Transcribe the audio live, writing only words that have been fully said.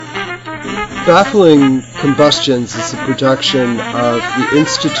Baffling Combustions is a production of the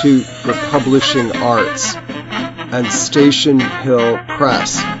Institute for Publishing Arts and Station Hill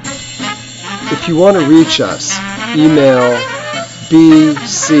Press. If you want to reach us, email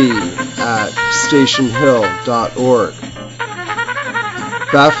bc@stationhill.org.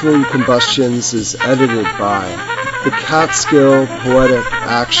 Baffling Combustions is edited by the Catskill Poetic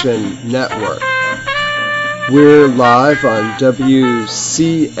Action Network. We're live on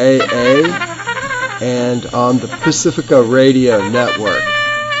WCAA and on the Pacifica Radio Network.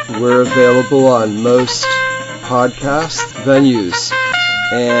 We're available on most podcast venues.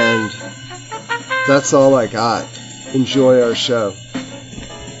 And that's all I got. Enjoy our show.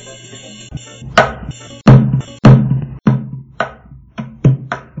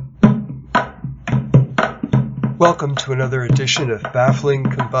 Welcome to another edition of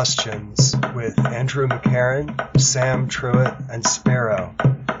Baffling Combustions with Andrew McCarran, Sam Truitt, and Sparrow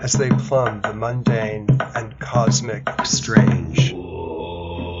as they plumb the mundane and cosmic strange.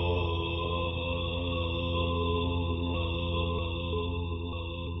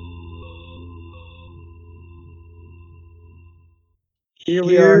 Here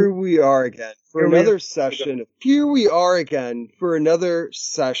we are again for another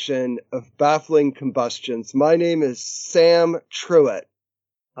session of Baffling Combustions. My name is Sam Truitt.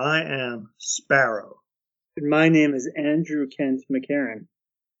 I am Sparrow. And my name is Andrew Kent McCarran.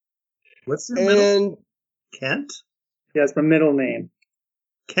 What's your middle? Kent? Yeah, it's my middle name.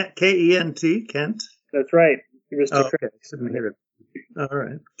 Kent, K-E-N-T, Kent? That's right. Aristocrat. Okay, didn't hear it. All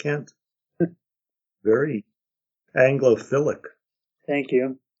right, Kent. Very Anglophilic. Thank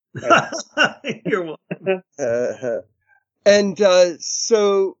you. You're welcome.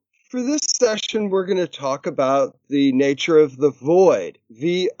 So for this session, we're going to talk about the nature of the void,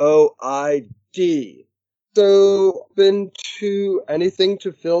 V-O-I-D. So, been to anything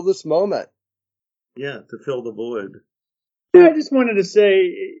to fill this moment? Yeah, to fill the void. Yeah, I just wanted to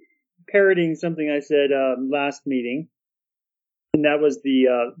say, parroting something I said last meeting, and that was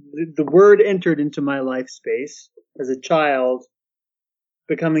the word entered into my life space as a child,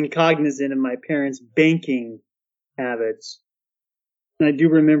 becoming cognizant of my parents' banking habits. And I do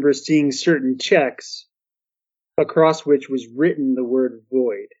remember seeing certain checks across which was written the word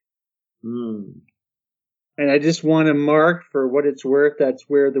void. Mm. And I just want to mark, for what it's worth, that's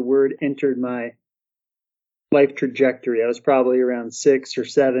where the word entered my life trajectory. I was probably around 6 or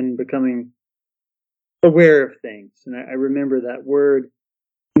 7, becoming aware of things. And I remember that word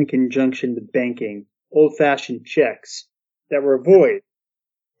in conjunction with banking, old-fashioned checks that were void.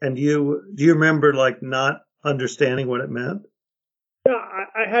 And do you remember, like, not understanding what it meant? Yeah,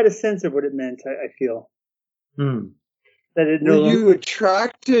 I had a sense of what it meant, I feel. Hmm. That it Were you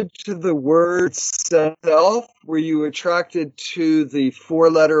attracted to the word itself? Were you attracted to the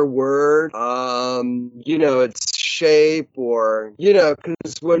 4-letter word? Its shape, or,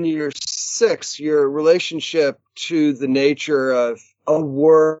 because when you're 6, your relationship to the nature of a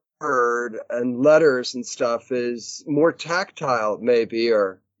word and letters and stuff is more tactile, maybe,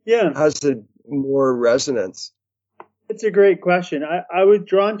 or has a more resonance. It's a great question. I was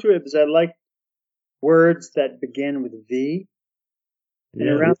drawn to it because I like words that begin with V. And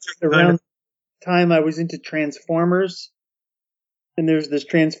around the time I was into Transformers, and there's this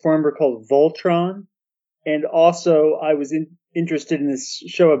Transformer called Voltron, and also I was interested in this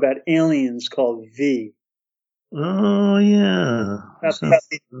show about aliens called V. Oh, yeah.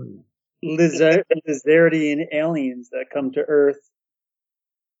 Lizardian aliens that come to Earth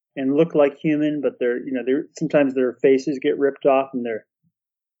and look like human, but they're sometimes their faces get ripped off and they're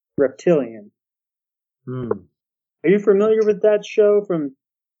reptilian. Hmm. Are you familiar with that show from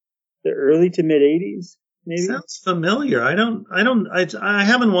the early to mid 80s? Maybe sounds familiar. I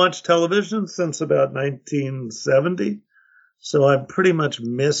haven't watched television since about 1970, so I've pretty much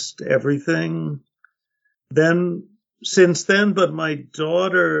missed everything since then. But my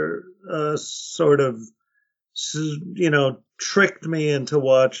daughter sort of, tricked me into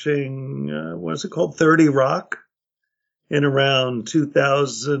watching, what's it called, 30 Rock in around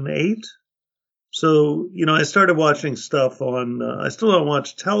 2008. So, I started watching stuff on, I still don't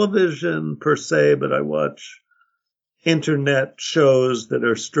watch television per se, but I watch internet shows that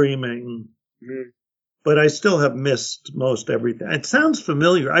are streaming. Mm-hmm. But I still have missed most everything. It sounds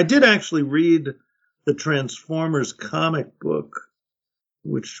familiar. I did actually read the Transformers comic book,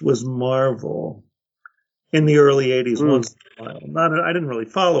 which was Marvel, in the early 80s once in a while. I didn't really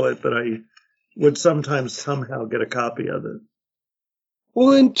follow it, but I would sometimes somehow get a copy of it.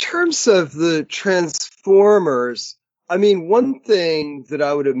 Well, in terms of the Transformers, I mean, one thing that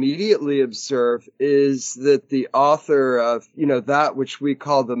I would immediately observe is that the author of, that which we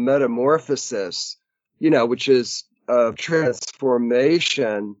call the Metamorphosis, which is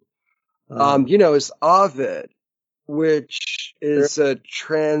transformation, is Ovid, which is a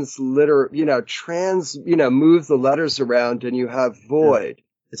move the letters around and you have void.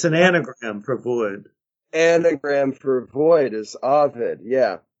 It's an anagram for void. Anagram for void is Ovid,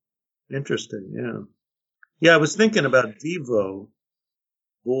 yeah. Interesting, yeah. Yeah, I was thinking about Devo,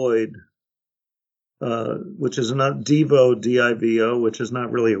 void, which is not Devo, D-I-V-O, which is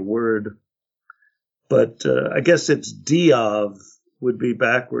not really a word. But I guess it's Diov would be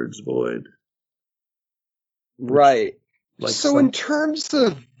backwards void. Right. So in terms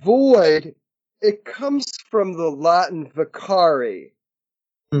of void, it comes from the Latin vicari,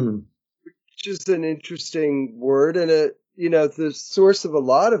 which is an interesting word, and the source of a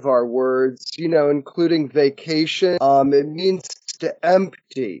lot of our words, including vacation, it means to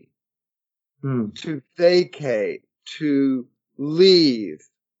empty, to vacate, to leave.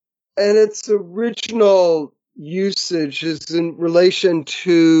 And its original usage is in relation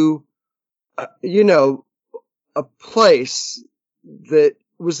to, a place that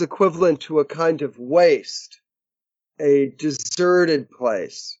was equivalent to a kind of waste, a deserted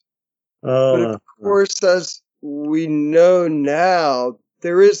place. But of course, as we know now,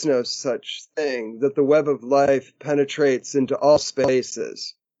 there is no such thing, that the web of life penetrates into all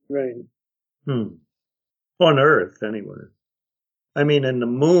spaces. Right. On Earth, anyway. I mean, in the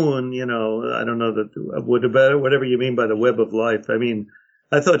moon, I don't know whatever you mean by the web of life. I mean,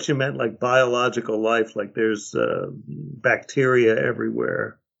 I thought you meant like biological life, like there's bacteria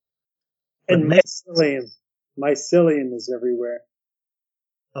everywhere. And mycelium is everywhere.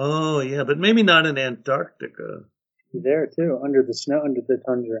 Oh, yeah, but maybe not in Antarctica. There, too, under the snow, under the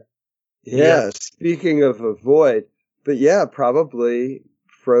tundra. Yeah, speaking of a void, but yeah, probably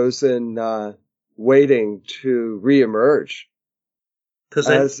frozen, waiting to reemerge.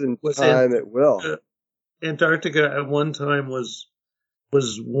 As in time it will. Antarctica at one time was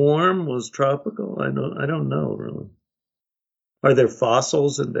warm, was tropical. I don't know really. Are there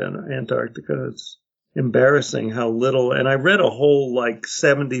fossils in Antarctica? It's embarrassing how little. And I read a whole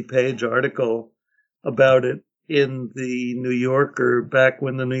 70-page article about it in the New Yorker back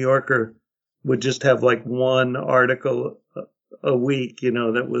when the New Yorker would just have one article a week,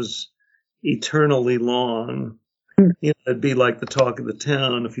 that was eternally long. It'd be like the talk of the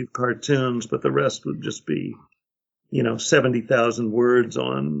town, a few cartoons, but the rest would just be, 70,000 words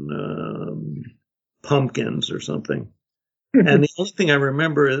on pumpkins or something. And the only thing I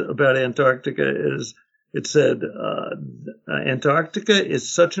remember about Antarctica is it said, Antarctica is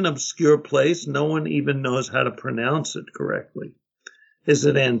such an obscure place, no one even knows how to pronounce it correctly. Is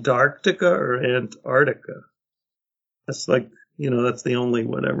it Antarctica or Antarctica? That's that's the only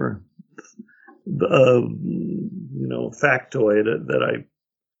whatever. Factoid that I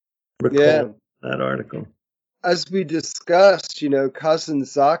recall that article. As we discussed,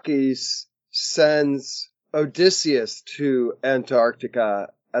 Kazantzakis sends Odysseus to Antarctica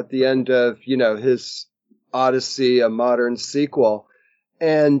at the end of, his Odyssey, a modern sequel.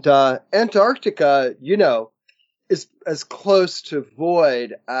 And Antarctica, is as close to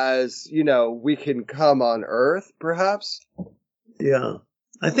void as, we can come on Earth, perhaps. Yeah.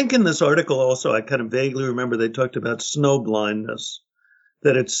 I think in this article also, I kind of vaguely remember they talked about snow blindness,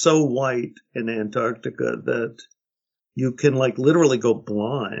 that it's so white in Antarctica that you can literally go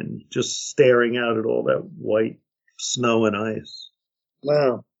blind just staring out at all that white snow and ice.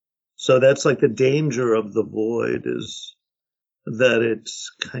 Wow. So that's the danger of the void is that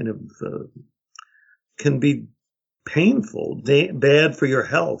it's kind of can be painful, bad for your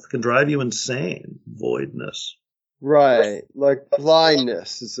health, can drive you insane, voidness. Right,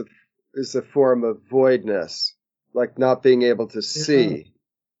 blindness is a form of voidness, not being able to see.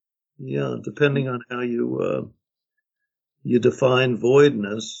 Yeah, depending on how you define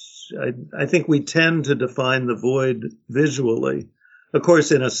voidness. I think we tend to define the void visually. Of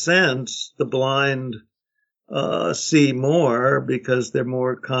course, in a sense, the blind see more because they're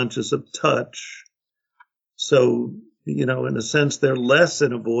more conscious of touch. So, in a sense, they're less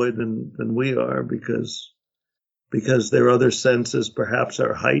in a void than we are because their other senses perhaps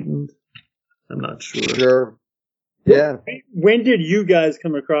are heightened. I'm not sure. Sure. Yeah. When did you guys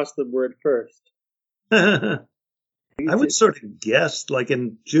come across the word first? I would sort of guess,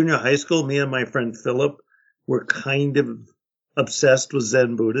 in junior high school, me and my friend Philip were kind of obsessed with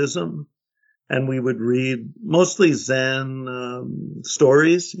Zen Buddhism. And we would read mostly Zen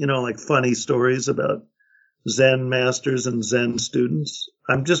stories, funny stories about Zen masters and Zen students.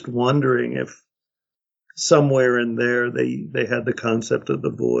 I'm just wondering if somewhere in there they had the concept of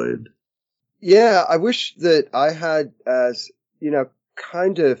the void. Yeah, I wish that I had as,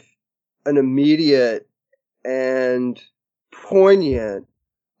 kind of an immediate and poignant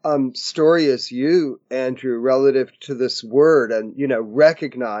story as you, Andrew, relative to this word and,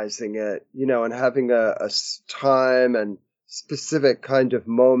 recognizing it, and having a time and specific kind of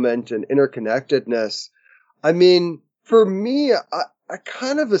moment and interconnectedness. I mean, for me, I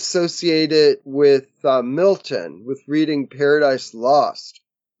kind of associate it with Milton, with reading Paradise Lost.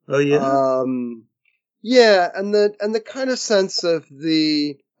 Oh yeah. Yeah, and the kind of sense of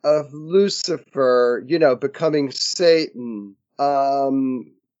Lucifer, becoming Satan,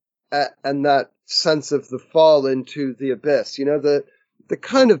 and that sense of the fall into the abyss, the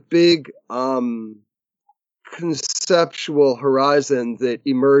kind of big conceptual horizon that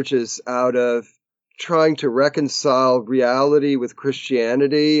emerges out of trying to reconcile reality with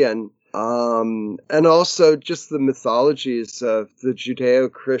Christianity and also just the mythologies of the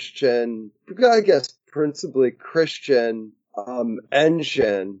Judeo-Christian, I guess principally Christian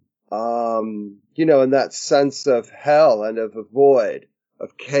engine, and that sense of hell and of a void,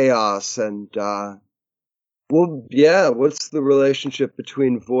 of chaos and well, yeah, what's the relationship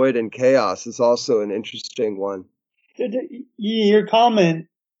between void and chaos is also an interesting one. Your comment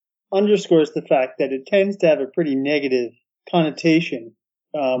underscores the fact that it tends to have a pretty negative connotation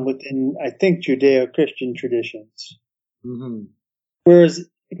within, I think, Judeo-Christian traditions. Mm-hmm. Whereas,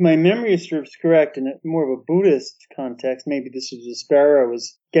 if my memory serves correct, in more of a Buddhist context, maybe this is what Sparrow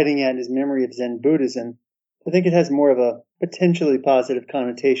was getting at, his memory of Zen Buddhism, I think it has more of a potentially positive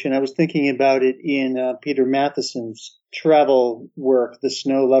connotation. I was thinking about it in Peter Matheson's travel work, The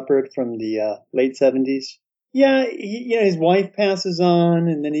Snow Leopard, from the late 70s. Yeah, his wife passes on,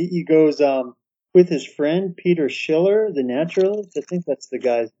 and then he goes with his friend Peter Schiller, the naturalist. I think that's the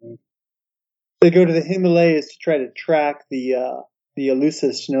guy's name. They go to the Himalayas to try to track the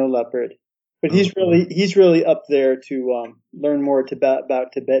elusive snow leopard. But he's really up there to learn more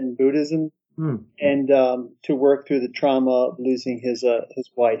about Tibetan Buddhism and to work through the trauma of losing his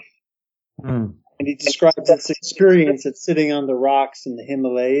wife. And he describes this experience of sitting on the rocks in the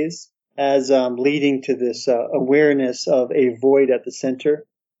Himalayas as leading to this awareness of a void at the center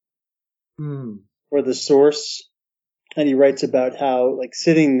or the source. And he writes about how, like,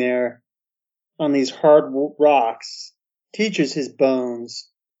 sitting there on these hard rocks teaches his bones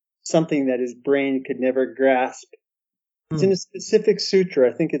something that his brain could never grasp. It's in a specific sutra.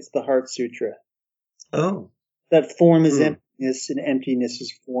 I think it's the Heart Sutra. Oh. That form is emptiness and emptiness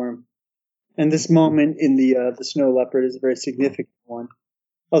is form. And this moment in the snow leopard is a very significant one.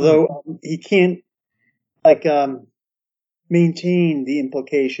 Although he can't maintain the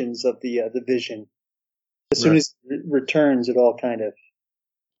implications of the vision. As soon as it returns, it all kind of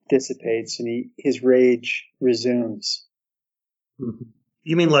dissipates and his rage resumes.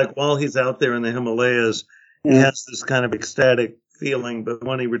 You mean like while he's out there in the Himalayas, he has this kind of ecstatic feeling, but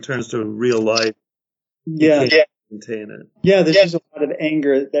when he returns to real life, he can't maintain it. Yeah, there's just a lot of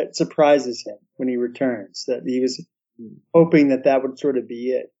anger that surprises him when he returns, that he was hoping that would sort of be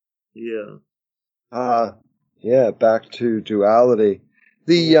it. Yeah. Yeah, back to duality.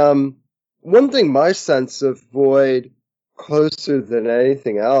 The one thing, my sense of void closer than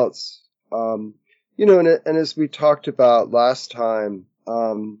anything else, and as we talked about last time,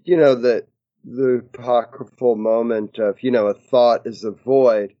 that the apocryphal moment of, a thought is a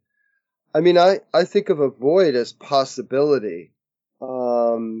void. I mean, I think of a void as possibility,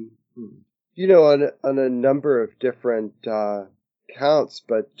 on a number of different counts,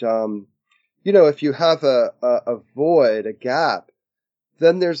 but if you have a void, a gap,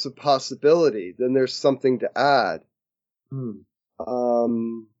 then there's a possibility, then there's something to add.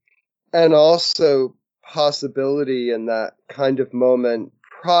 And also possibility in that kind of moment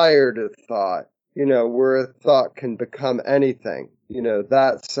prior to thought, where a thought can become anything,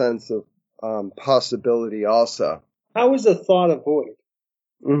 that sense of possibility also. How is a thought a void?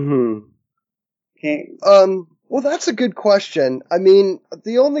 Well, that's a good question. I mean,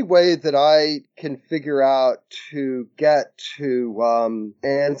 the only way that I can figure out to get to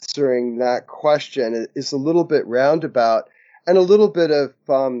answering that question is a little bit roundabout and a little bit of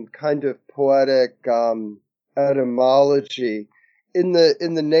kind of poetic etymology in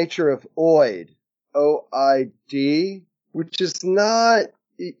the nature of oid, O-I-D, which is not,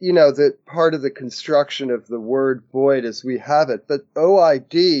 the part of the construction of the word void as we have it, but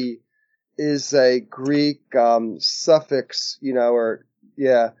O-I-D is a Greek suffix,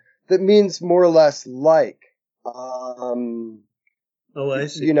 that means more or less like. I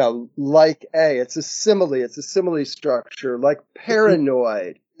see. Like a. It's a simile structure. Like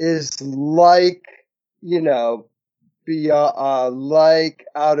paranoid is like you know, be like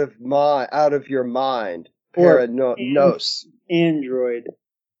out of your mind. Or Paranos. android,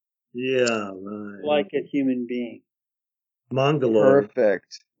 Yeah, right. like a human being. Mongoloid.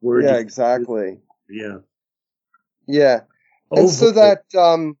 Perfect. Word Yeah, you- exactly. Yeah. Yeah. And so Ovoid. that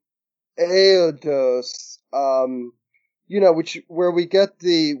Aeodos, where we get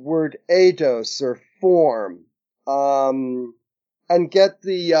the word eidos or form, and get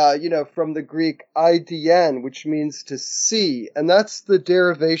the, from the Greek idn, which means to see, and that's the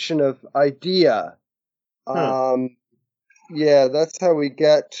derivation of idea. Huh. Yeah, that's how we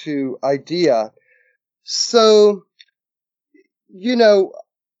get to idea. So,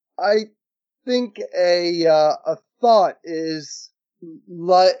 I think a thought is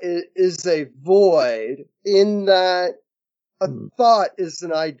a void in that a thought is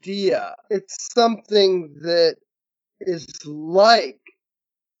an idea. It's something that is like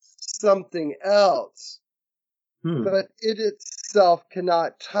something else, but it itself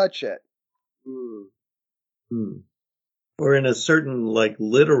cannot touch it. Or in a certain like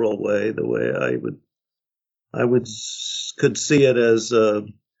literal way, the way could see it as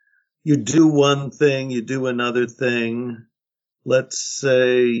you do one thing, you do another thing. Let's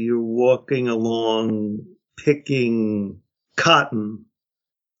say you're walking along picking cotton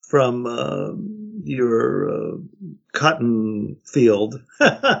from your cotton field,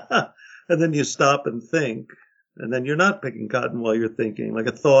 and then you stop and think, and then you're not picking cotton while you're thinking. Like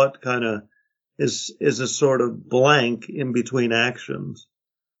a thought kind of is a sort of blank in between actions,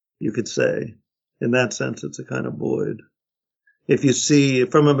 you could say. In that sense, it's a kind of void. If you see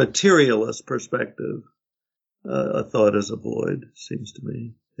from a materialist perspective, a thought is a void, seems to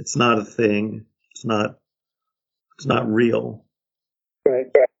me. It's not a thing. It's not real. Right.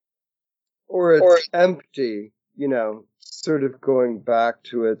 Or it's empty, sort of going back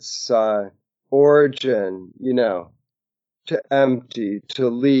to its origin, to empty, to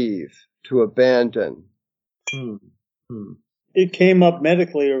leave, to abandon. It came up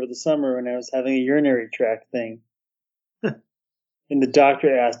medically over the summer when I was having a urinary tract thing. And the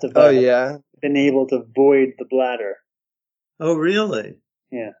doctor asked if I had been able to void the bladder. Oh, really?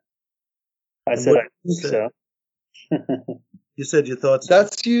 Yeah. I said I think so. You said you thought so.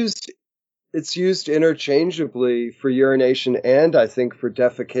 It's used interchangeably for urination and I think for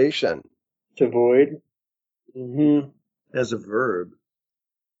defecation. To void? Mm-hmm. As a verb.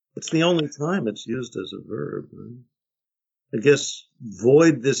 It's the only time it's used as a verb, right? I guess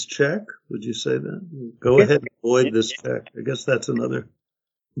void this check. Would you say that? Go ahead and void this check. I guess that's another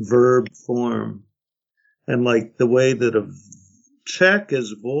verb form. And like the way that a check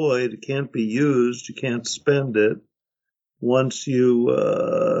is void, it can't be used. You can't spend it. Once you,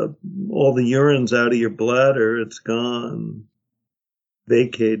 all the urine's out of your bladder, it's gone.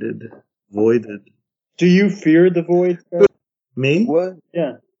 Vacated. Voided. Do you fear the void? Me? What?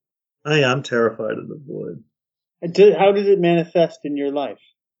 Yeah. I'm terrified of the void. How does it manifest in your life?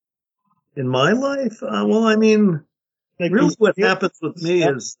 In my life? Well, I mean, like really what happens with me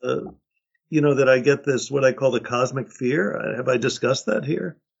is, that I get this, what I call the cosmic fear. Have I discussed that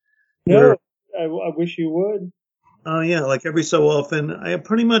here? No, I wish you would. Oh, yeah. Like every so often, I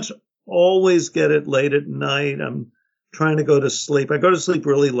pretty much always get it late at night. I'm trying to go to sleep. I go to sleep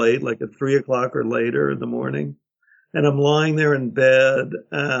really late, like at 3 o'clock or later in the morning. And I'm lying there in bed.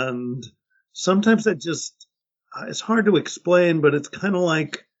 And sometimes it's hard to explain, but it's kind of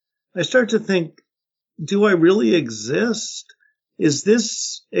like I start to think, do I really exist? Is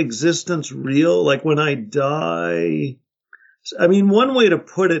this existence real? Like when I die, I mean, one way to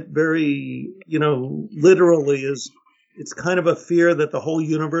put it very, literally is it's kind of a fear that the whole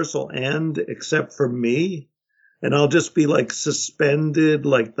universe will end except for me. And I'll just be like suspended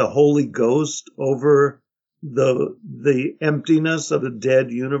like the Holy Ghost over the emptiness of a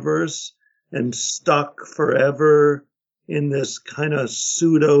dead universe and stuck forever in this kind of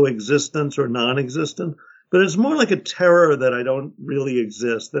pseudo existence or non-existent. But it's more like a terror that I don't really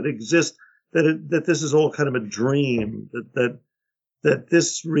exist, that this is all kind of a dream, that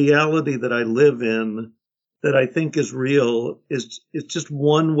this reality that I live in, that I think is real, is just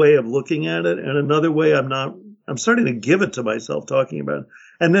one way of looking at it, and another way I'm starting to give it to myself talking about it.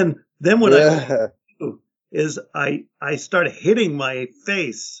 And then what I do is I start hitting my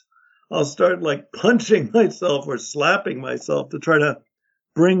face. I'll start like punching myself or slapping myself to try to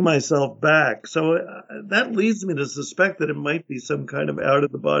bring myself back. So that leads me to suspect that it might be some kind of out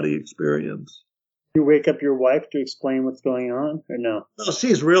of the body experience. You wake up your wife to explain what's going on, or no? No,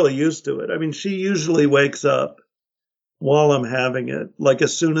 she's really used to it. I mean, she usually wakes up while I'm having it, like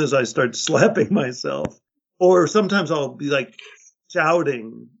as soon as I start slapping myself. Or sometimes I'll be like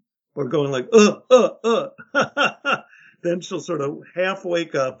shouting or going like, Then she'll sort of half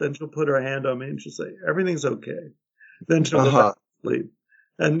wake up. Then she'll put her hand on me and she'll say, everything's okay. Then she'll go back to sleep.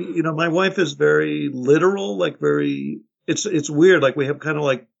 And, my wife is very literal, like it's weird. Like we have kind of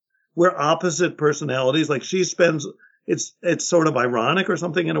like, we're opposite personalities. Like she spends, it's sort of ironic or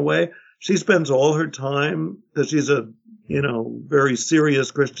something in a way. She spends all her time, because she's a, very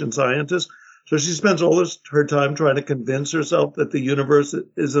serious Christian Scientist. So she spends all her time trying to convince herself that the universe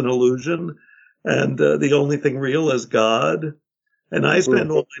is an illusion and the only thing real is God. And I spend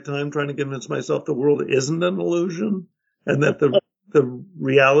all my time trying to convince myself the world isn't an illusion and that the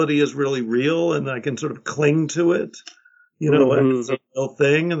reality is really real and I can sort of cling to it, and it's a real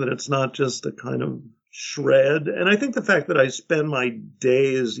thing and that it's not just a kind of shred. And I think the fact that I spend my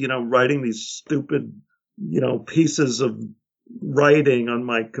days, writing these stupid, pieces of writing on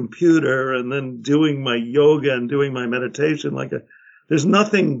my computer and then doing my yoga and doing my meditation, there's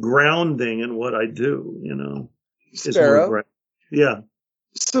nothing grounding in what I do, Sparrow? Yeah.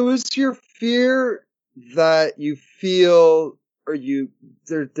 So is your fear that you feel or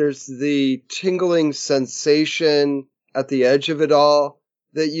there's the tingling sensation at the edge of it all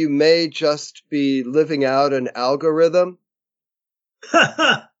that you may just be living out an algorithm?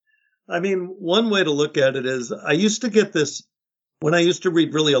 I mean, one way to look at it is I used to get this when I used to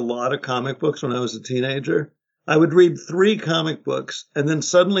read really a lot of comic books when I was a teenager. I would read 3 comic books and then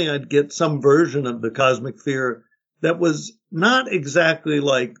suddenly I'd get some version of the cosmic fear that was not exactly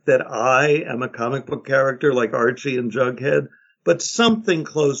like that I am a comic book character like Archie and Jughead, but something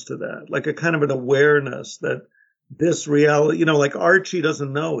close to that, like a kind of an awareness that this reality, like Archie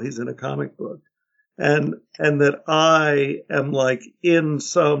doesn't know he's in a comic book. And that I am like in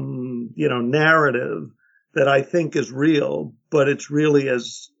some, narrative that I think is real, but it's really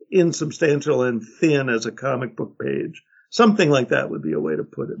as insubstantial and thin as a comic book page. Something like that would be a way to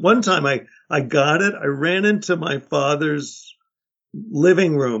put it. One time I got it. I ran into my father's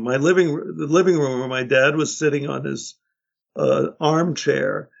living room, the living room where my dad was sitting on his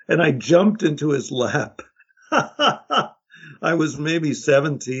armchair, and I jumped into his lap. I was maybe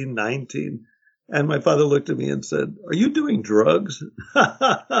 17, 19. And my father looked at me and said, "Are you doing drugs?" And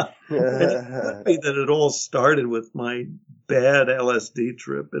it could be that it all started with my bad LSD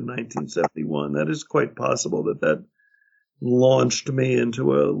trip in 1971. That is quite possible that launched me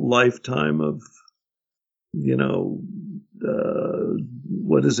into a lifetime of,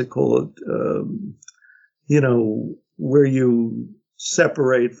 what is it called? Where you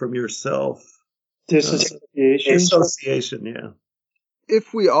separate from yourself. Disassociation. Association, yeah.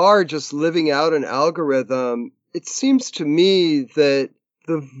 If we are just living out an algorithm, it seems to me that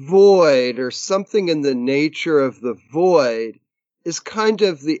the void or something in the nature of the void is kind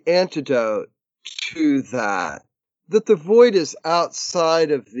of the antidote to that. That the void is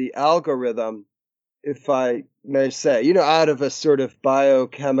outside of the algorithm, if I may say, out of a sort of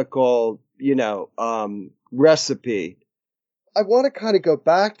biochemical, recipe. I want to kind of go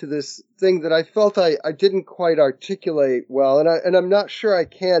back to this thing that I felt I didn't quite articulate well, and I'm not sure I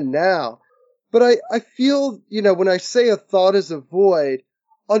can now. But I feel, when I say a thought is a void,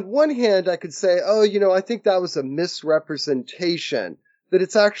 on one hand I could say, I think that was a misrepresentation, that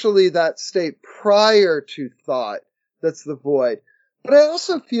it's actually that state prior to thought that's the void. But I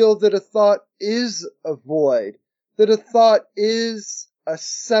also feel that a thought is a void, that a thought is a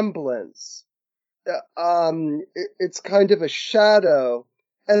semblance. It's kind of a shadow,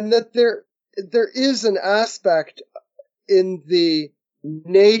 and that there is an aspect in the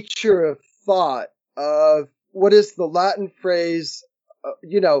nature of thought of what is the Latin phrase,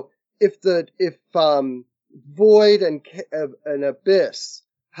 if void and an abyss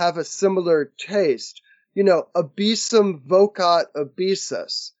have a similar taste, abyssum vocat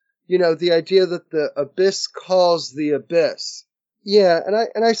abyssus, the idea that the abyss calls the abyss. Yeah,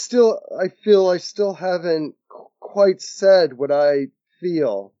 and I feel I still haven't quite said what I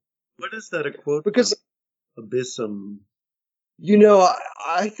feel. What is that a quote because from? Abyssum.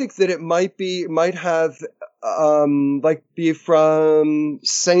 I think that it might have be from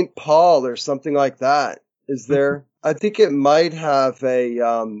St. Paul or something like that. Is there? I think it might have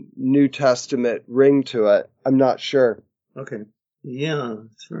a New Testament ring to it. I'm not sure. Okay. Yeah,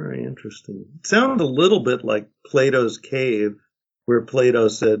 it's very interesting. It sounded a little bit like Plato's cave, where Plato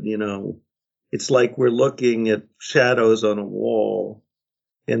said, it's like we're looking at shadows on a wall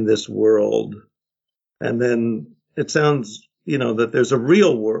in this world. And then it sounds, that there's a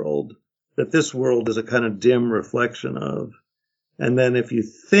real world that this world is a kind of dim reflection of. And then if you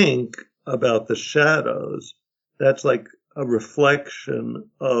think about the shadows, that's like a reflection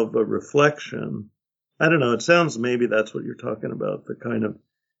of a reflection. I don't know. It sounds maybe that's what you're talking about, the kind of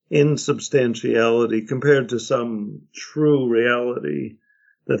insubstantiality compared to some true reality,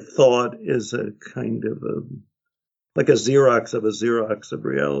 that thought is a kind of like a Xerox of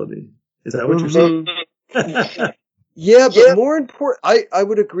reality. Is that what you're saying? Yeah, but more important, I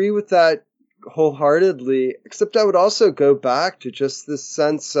would agree with that wholeheartedly, except I would also go back to just this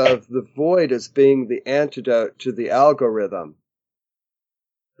sense of the void as being the antidote to the algorithm.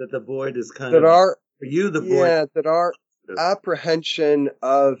 That the void is kind That of, our, for you, the void. yeah, that our apprehension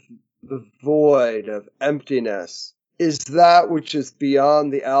of the void, of emptiness, is that which is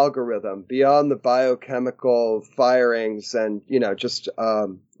beyond the algorithm, beyond the biochemical firings and, just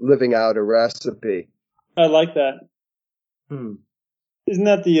living out a recipe. I like that. Isn't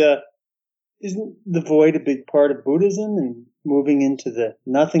that isn't the void a big part of Buddhism and moving into the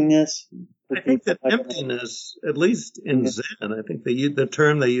nothingness? I think that emptiness, at least in Zen, I think the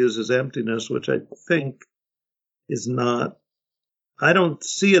term they use is emptiness, which I think is not, I don't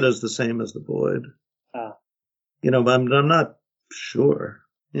see it as the same as the void. I'm not sure.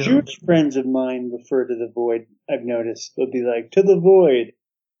 Jewish friends of mine refer to the void, I've noticed. They'll be like, to the void.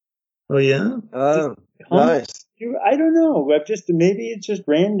 Oh, yeah? Oh, nice. I don't know. Maybe it's just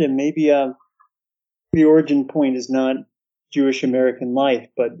random. Maybe the origin point is not Jewish American life,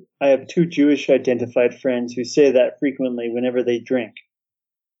 but I have 2 Jewish identified friends who say that frequently whenever they drink.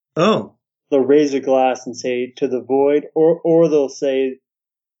 Oh. They'll raise a glass and say, to the void, or they'll say,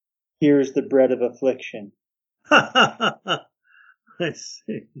 here's the bread of affliction. I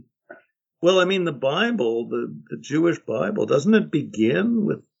see. Well, I mean, the Bible, the Jewish Bible, doesn't it begin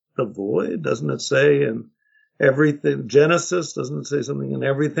with the void? Doesn't it say in everything, Genesis, doesn't it say something, and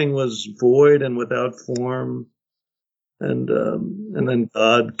everything was void and without form? And then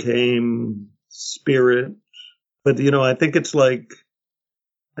God came, Spirit. But, I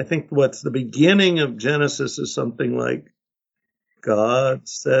think what's the beginning of Genesis is something like, God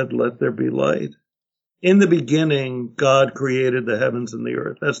said, let there be light. In the beginning, God created the heavens and the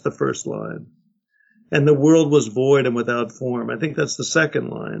earth. That's the first line. And the world was void and without form. I think that's the second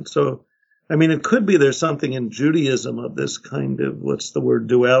line. So, I mean, it could be there's something in Judaism of this kind of,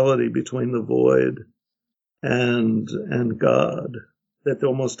 duality between the void and God. That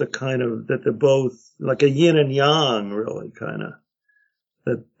almost that they're both like a yin and yang, really, kind of.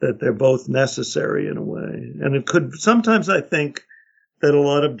 That they're both necessary in a way. And sometimes I think that a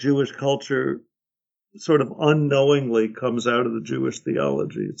lot of Jewish culture sort of unknowingly comes out of the Jewish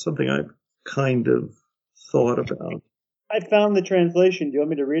theology. It's something I've kind of thought about. I found the translation. Do you want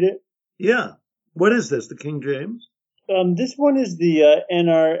me to read it? Yeah. What is this, the King James? This one is the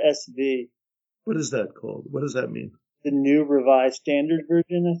NRSV. What is that called? What does that mean? The New Revised Standard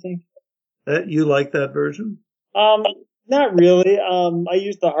Version, I think. You like that version? Not really. I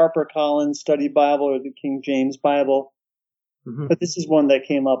use the HarperCollins Study Bible or the King James Bible. Mm-hmm. But this is one that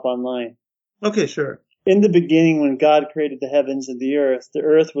came up online. Okay, sure. In the beginning, when God created the heavens and the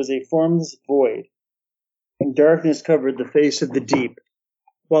earth was a formless void, and darkness covered the face of the deep,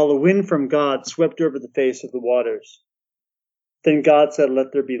 while a wind from God swept over the face of the waters. Then God said,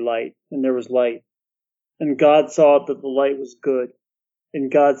 let there be light, and there was light. And God saw that the light was good,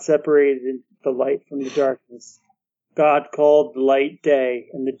 and God separated the light from the darkness. God called the light day,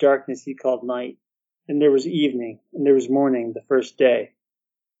 and the darkness he called night. And there was evening, and there was morning the first day.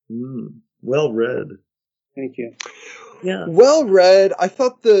 Well read. Thank you. Yeah. Well read. I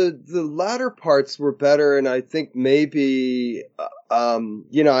thought the latter parts were better, and I think maybe,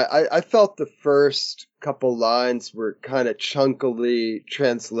 I felt the first couple lines were kind of chunkily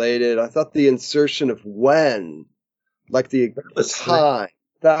translated. I thought the insertion of when, like the time,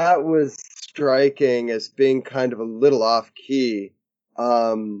 that was striking as being kind of a little off key.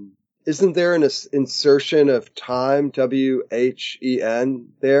 Isn't there an insertion of time, W-H-E-N,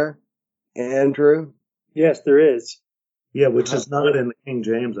 there, Andrew? Yes, there is. Yeah, which is not in the King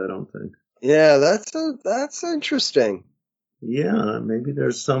James, I don't think. Yeah, that's interesting. Yeah, maybe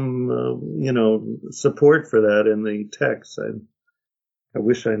there's some, support for that in the text. I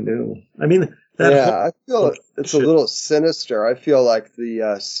wish I knew. I mean, I feel it's a little sinister. I feel like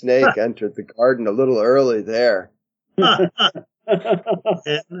the snake entered the garden a little early there.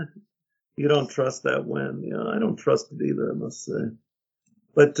 You don't trust that when. I don't trust it either, I must say.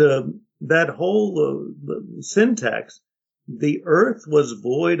 But that whole syntax, the earth was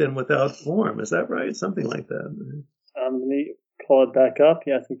void and without form. Is that right? Something like that. Let me pull it back up.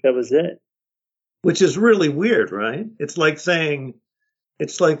 Yeah, I think that was it. Which is really weird, right? It's like saying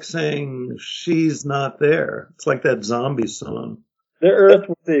she's not there. It's like that zombie song. The earth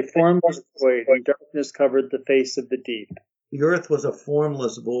was a formless void, and darkness covered the face of the deep. The earth was a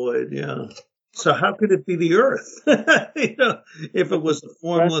formless void, yeah. So how could it be the earth? If it was a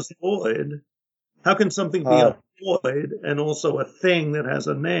formless void, how can something be a void and also a thing that has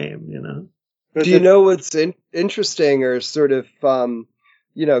a name? Do you know what's interesting, or sort of,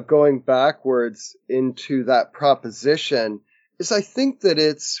 going backwards into that proposition, is I think that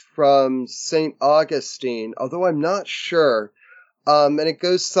it's from St. Augustine, although I'm not sure. And it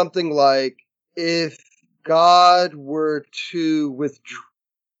goes something like, if God were to withdraw,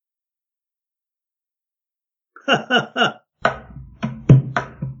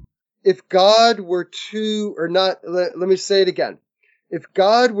 if God were to, or not, let me say it again. If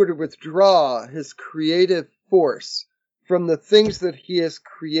God were to withdraw his creative force from the things that he has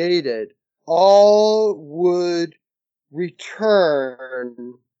created, all would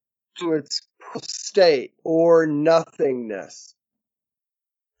return to its state or nothingness.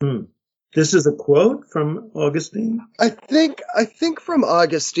 This is a quote from Augustine? I think from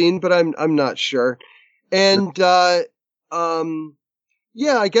Augustine, but I'm not sure. And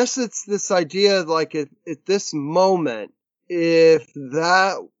yeah, I guess it's this idea, like, at this moment, if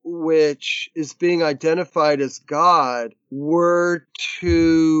that which is being identified as God were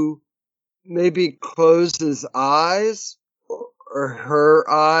to maybe close his eyes, or her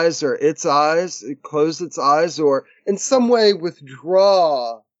eyes, or its eyes, close its eyes, or in some way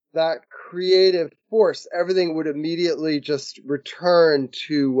withdraw that creative force, everything would immediately just return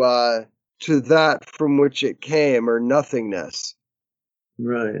to that from which it came, or nothingness.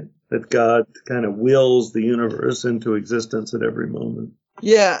 Right. That God kind of wills the universe into existence at every moment.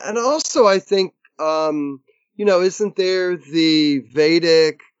 Yeah, and also I think, isn't there the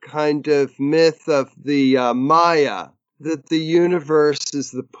Vedic kind of myth of the Maya, that the universe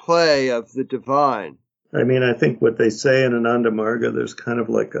is the play of the divine? I mean, I think what they say in Ananda Marga, there's kind of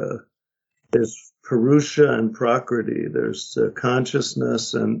like there's Purusha and Prakriti, there's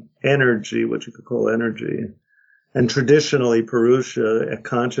consciousness and energy, what you could call energy. And traditionally, Purusha,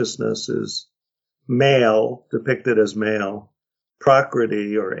 consciousness, is male, depicted as male.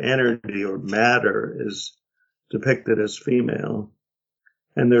 Prakriti, or energy, or matter, is depicted as female.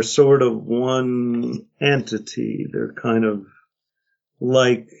 And they're sort of one entity. They're kind of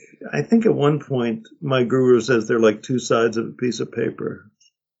like, I think at one point, my guru says they're like two sides of a piece of paper.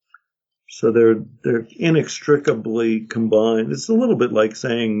 So they're inextricably combined. It's a little bit like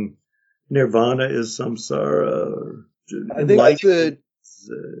saying Nirvana is samsara, or I think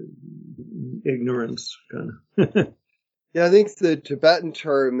ignorance, kind of. Yeah, I think the Tibetan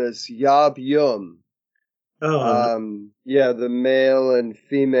term is Yab Yum. Yeah, the male and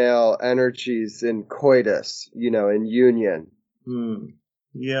female energies in coitus, in union.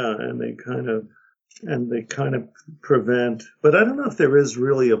 Yeah, and they kind of prevent, but I don't know if there is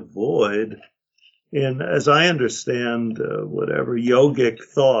really a void. And as I understand, whatever yogic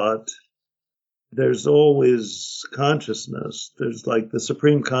thought, there's always consciousness. There's like the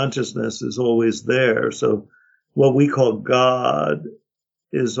supreme consciousness is always there. So what we call God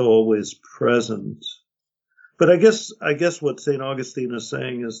is always present. But I guess what St. Augustine is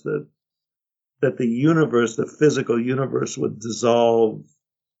saying is that the universe, the physical universe, would dissolve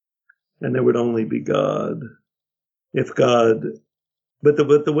and there would only be God. If God, but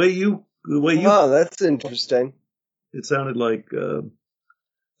the way you, Oh, that's interesting. It sounded like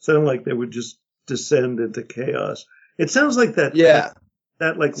they would just descend into chaos. It sounds like that. Yeah.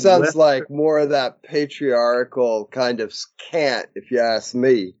 That like sounds like more of that patriarchal kind of cant, if you ask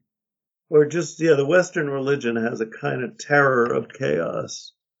me. Or just, the Western religion has a kind of terror of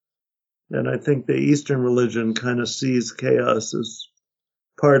chaos. And I think the Eastern religion kind of sees chaos as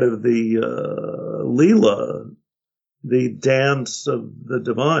part of the Leela, the dance of the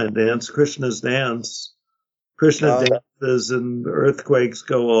divine, Krishna's dance. Krishna dances and earthquakes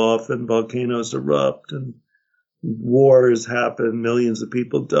go off and volcanoes erupt and wars happen, millions of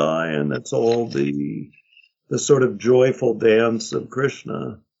people die, and that's all the sort of joyful dance of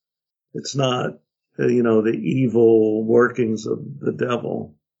Krishna. It's not, the evil workings of the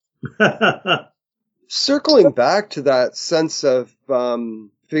devil. Circling back to that sense of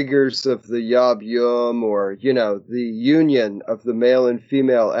figures of the Yab Yum, or, the union of the male and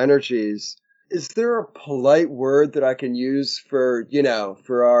female energies, is there a polite word that I can use for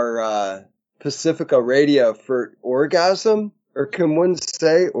our Pacifica Radio for orgasm? Or can one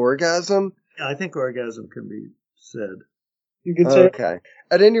say orgasm? Yeah, I think orgasm can be said. You can say. Okay.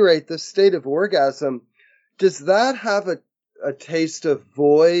 At any rate, the state of orgasm, does that have a taste of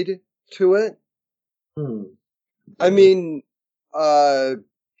void to it? I mean,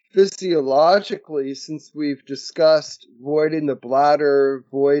 physiologically, since we've discussed voiding the bladder,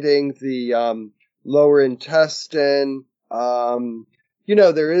 voiding the lower intestine,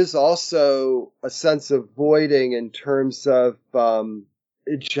 there is also a sense of voiding in terms of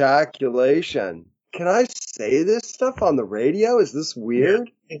ejaculation. Can I say this stuff on the radio? Is this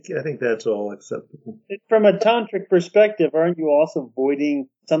weird? Yeah, I think that's all acceptable. From a tantric perspective, aren't you also voiding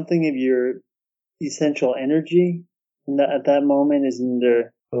something of your essential energy at that moment? Isn't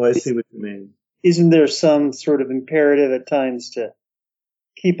there? Oh, I see what you mean. Isn't there some sort of imperative at times to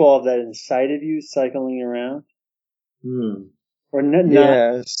keep all of that inside of you, cycling around? Or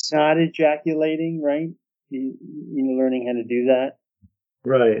not ejaculating, right? Learning how to do that.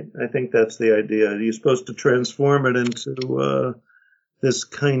 Right. I think that's the idea. You're supposed to transform it into this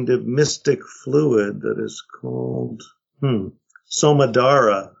kind of mystic fluid that is called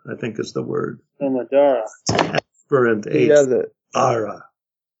somadhara, I think is the word. Somadhara. Aspirant H. Yeah,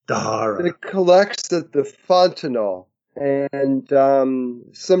 Dahara. It collects at the fontanel, and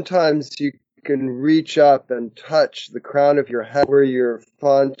sometimes you can reach up and touch the crown of your head where your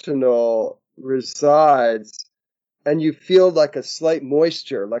fontanel resides, and you feel like a slight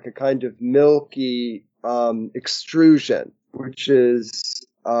moisture, like a kind of milky extrusion, which is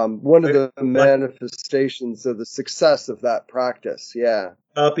one of the manifestations of the success of that practice. Yeah.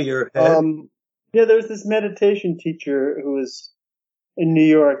 Top of your head? Yeah, there was this meditation teacher who was in New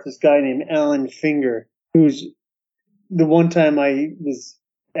York, this guy named Alan Finger, who's the one time I was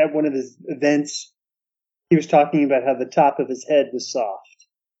at one of his events, he was talking about how the top of his head was soft.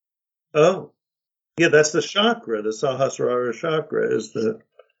 Oh. Yeah, that's the chakra. The Sahasrara chakra is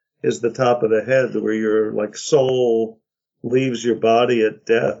the top of the head where your like soul leaves your body at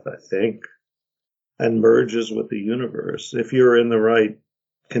death, I think, and merges with the universe. If you're in the right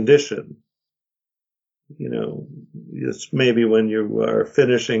condition, it's maybe when you are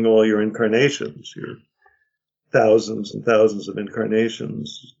finishing all your incarnations, your thousands and thousands of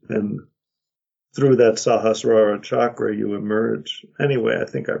incarnations, and through that Sahasrara chakra you emerge. Anyway, I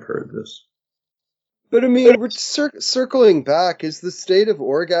think I've heard this. But I mean, we're circling back. Is the state of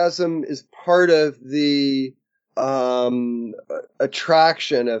orgasm is part of the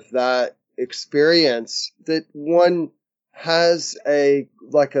attraction of that experience, that one has a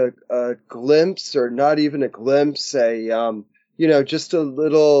glimpse, or not even a glimpse, just a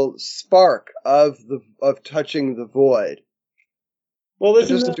little spark of touching the void. Well,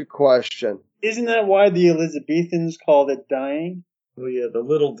 just a question. Isn't that why the Elizabethans called it dying? Oh yeah, the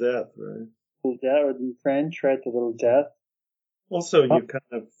little death, right? Little death, or in French, right? The little death. Also, you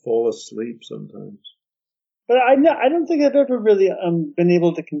kind of fall asleep sometimes. But I don't think I've ever really been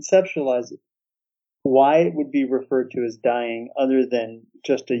able to conceptualize it. Why it would be referred to as dying, other than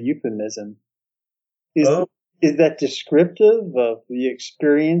just a euphemism? Is that descriptive of the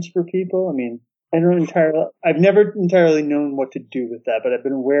experience for people? I mean, I've never entirely known what to do with that, but I've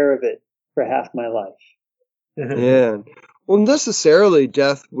been aware of it for half my life. Yeah. Well, necessarily,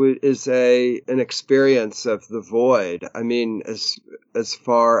 death is an experience of the void. I mean, as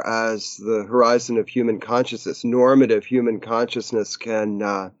far as the horizon of human consciousness, normative human consciousness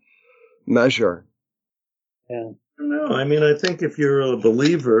can measure. Yeah. No, I mean, I think if you're a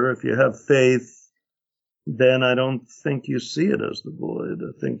believer, if you have faith, then I don't think you see it as the void.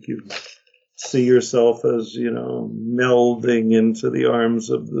 I think you see yourself as, melding into the arms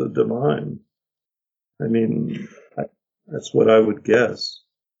of the divine. I mean, that's what I would guess.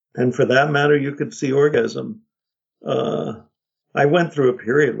 And for that matter, you could see orgasm. I went through a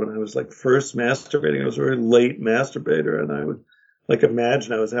period when I was first masturbating. I was a very late masturbator, and I would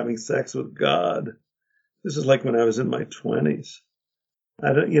imagine I was having sex with God. This is when I was in my 20s.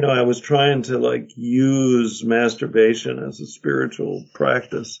 I was trying to use masturbation as a spiritual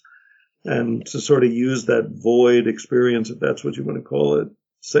practice, and to sort of use that void experience, if that's what you want to call it,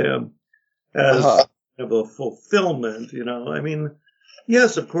 Sam, as of a fulfillment. I mean,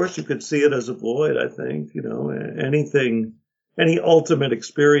 yes, of course you could see it as a void. I think any ultimate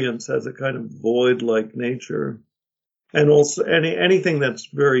experience has a kind of void-like nature, and also anything that's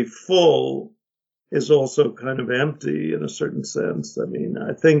very full is also kind of empty in a certain sense. I mean,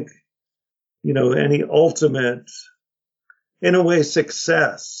 I think any ultimate, in a way,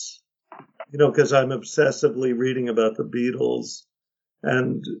 success, because I'm obsessively reading about the Beatles.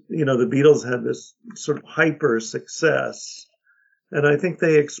 And, the Beatles had this sort of hyper success. And I think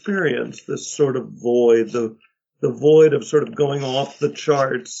they experienced this sort of void, the void of sort of going off the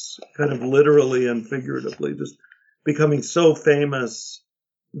charts, kind of literally and figuratively, just becoming so famous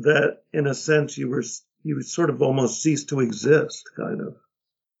that in a sense you would sort of almost cease to exist, kind of.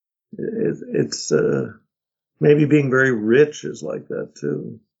 It's maybe being very rich is like that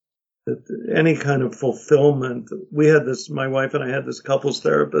too. That any kind of fulfillment. My wife and I had this couples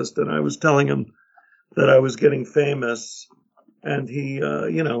therapist, and I was telling him that I was getting famous, And he,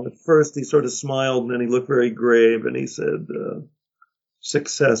 at first he sort of smiled and then he looked very grave and he said,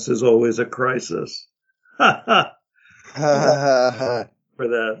 success is always a crisis. Ha ha. For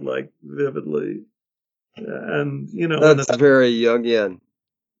that, like, vividly. And, That's very Jungian.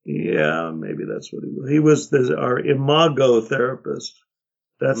 Yeah, maybe that's what he was. He was our imago therapist.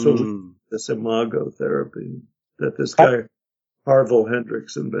 That's what this imago therapy that this guy, Harville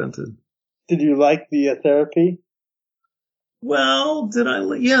Hendrix, invented. Did you like the therapy? Well, did I?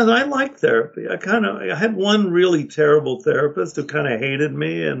 Yeah, I like therapy. I had one really terrible therapist who kind of hated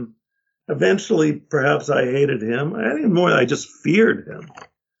me, and eventually, perhaps I hated him. I didn't more. I just feared him.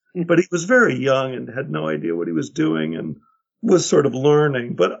 But he was very young and had no idea what he was doing, and was sort of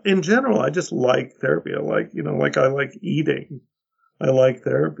learning. But in general, I just like therapy. I like, I like eating. I like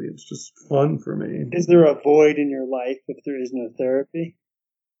therapy. It's just fun for me. Is there a void in your life if there is no therapy?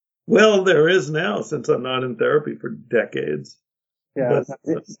 Well, there is now, since I'm not in therapy for decades. Yeah,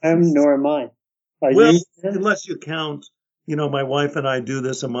 nor am I. Unless you count, my wife and I do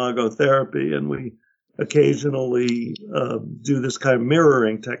this imago therapy, and we occasionally do this kind of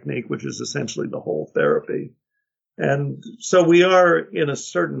mirroring technique, which is essentially the whole therapy. And so we are, in a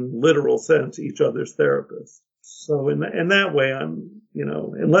certain literal sense, each other's therapists. So in that way, I'm,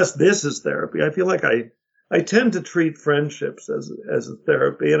 unless this is therapy, I feel like I tend to treat friendships as a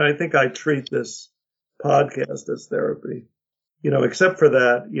therapy, and I think I treat this podcast as therapy. Except for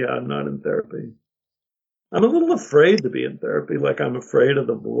that, yeah, I'm not in therapy. I'm a little afraid to be in therapy, like I'm afraid of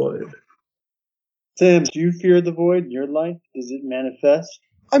the void. Sam, do you fear the void in your life? Does it manifest?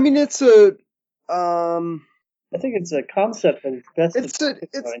 I mean, it's I think it's a concept that it's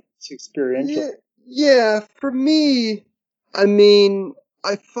experiential. Yeah, for me, I mean,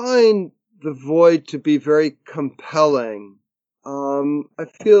 I find the void to be very compelling. I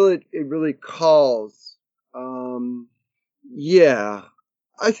feel it really calls. Yeah,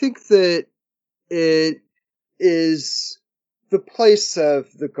 I think that it is the place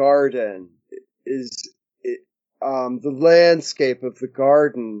of the garden, the landscape of the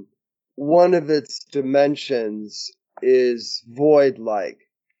garden. One of its dimensions is void-like.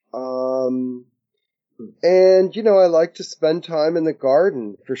 And, I like to spend time in the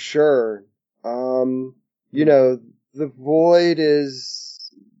garden for sure. The void is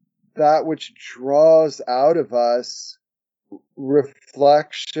that which draws out of us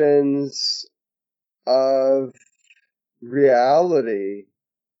reflections of reality.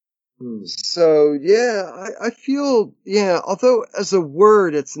 So, yeah, I feel, although as a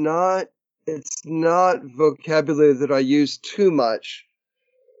word, it's not vocabulary that I use too much,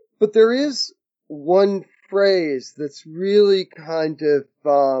 but there is one phrase that's really kind of,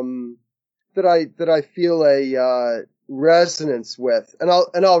 that I feel a, resonance with,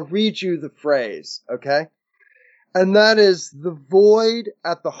 and I'll read you the phrase, okay? And that is the void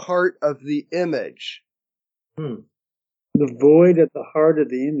at the heart of the image. The void at the heart of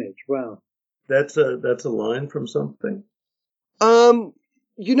the image. Wow. That's a line from something. I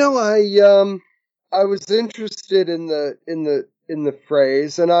was interested in the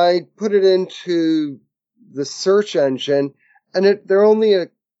phrase, and I put it into the search engine, and there are only a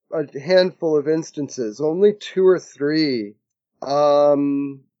handful of instances, only 2 or 3.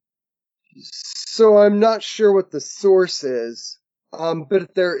 So I'm not sure what the source is.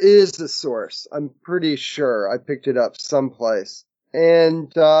 But there is a source. I'm pretty sure I picked it up someplace.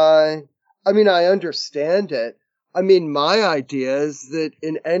 And, I understand it. My idea is that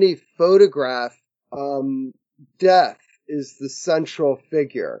in any photograph, death is the central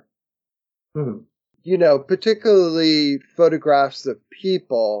figure. Particularly photographs of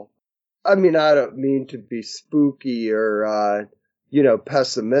people. I don't mean to be spooky or,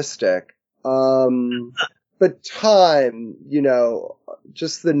 pessimistic. But time,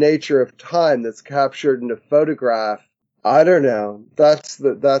 just the nature of time that's captured in a photograph, I don't know.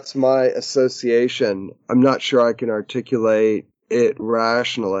 That's my association. I'm not sure I can articulate it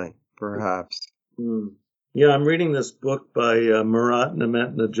rationally, perhaps. Yeah, I'm reading this book by Murat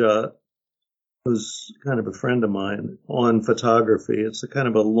Nemet-Najat, who's kind of a friend of mine, on photography. It's a kind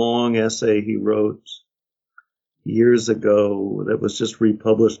of a long essay he wrote years ago that was just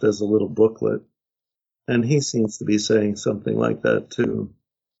republished as a little booklet. And he seems to be saying something like that too.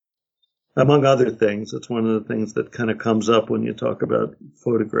 Among other things, it's one of the things that kind of comes up when you talk about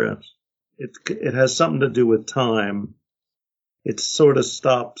photographs. It has something to do with time. It sort of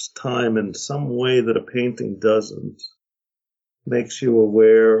stops time in some way that a painting doesn't. Makes you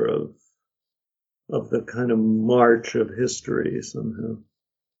aware of the kind of march of history somehow.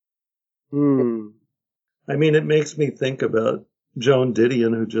 It makes me think about Joan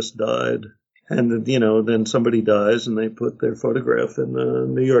Didion, who just died. And, then somebody dies and they put their photograph in the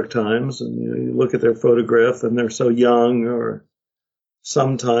New York Times, and you look at their photograph and they're so young, or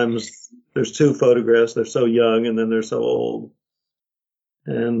sometimes there's two photographs, they're so young and then they're so old.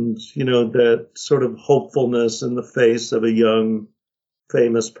 And, that sort of hopefulness in the face of a young,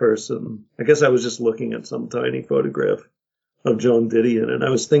 famous person. I guess I was just looking at some tiny photograph of Joan Didion, and I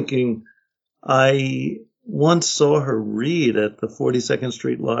was thinking, I once saw her read at the 42nd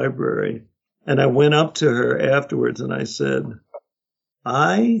Street Library, and I went up to her afterwards and I said,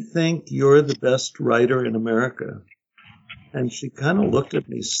 I think you're the best writer in America. And she kind of looked at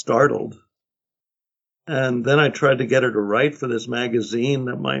me startled. And then I tried to get her to write for this magazine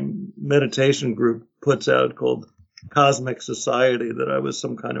that my meditation group puts out called Cosmic Society, that I was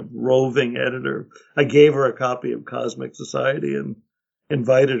some kind of roving editor. I gave her a copy of Cosmic Society and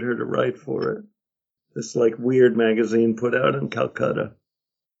invited her to write for it. This weird magazine put out in Calcutta.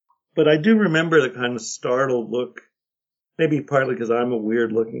 But I do remember the kind of startled look, maybe partly because I'm a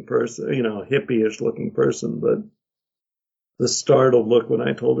weird looking person, hippie-ish looking person, but the startled look when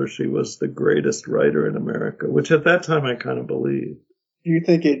I told her she was the greatest writer in America, which at that time I kind of believed. Do you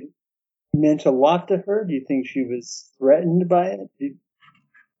think it meant a lot to her? Do you think she was threatened by it? Do you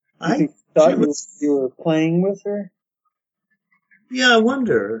think she thought you were playing with her? Yeah, I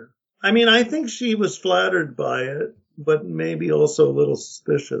wonder. I mean, I think she was flattered by it, but maybe also a little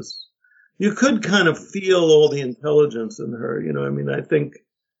suspicious. You could kind of feel all the intelligence in her, I think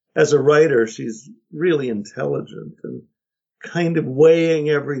as a writer, she's really intelligent and kind of weighing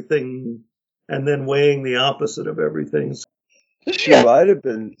everything and then weighing the opposite of everything. She might have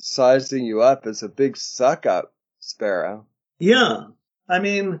been sizing you up as a big suck-up, Sparrow. Yeah. I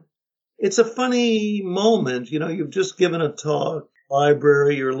mean, it's a funny moment. You've just given a talk,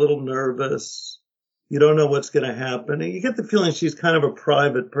 library, you're a little nervous. You don't know what's going to happen. And you get the feeling she's kind of a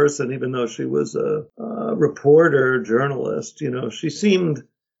private person, even though she was a reporter, journalist. She seemed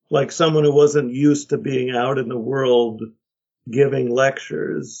like someone who wasn't used to being out in the world giving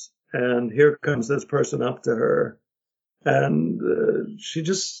lectures. And here comes this person up to her. And she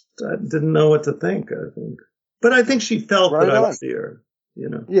just didn't know what to think, I think. But I think she felt that I was here,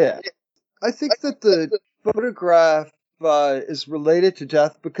 Yeah. I think that the photograph is related to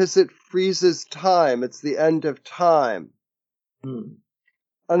death because it freezes time. It's the end of time. In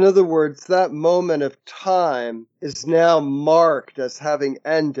other words, that moment of time is now marked as having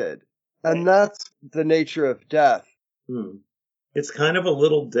ended. And that's the nature of death. It's kind of a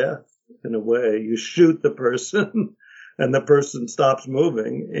little death in a way. You shoot the person and the person stops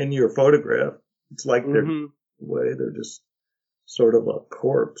moving in your photograph. It's like they're just sort of a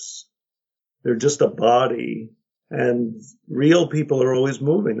corpse. They're just a body. And real people are always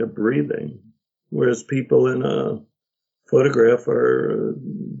moving, they're breathing. Whereas people in a photograph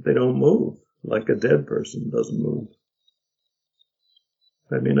they don't move, like a dead person doesn't move.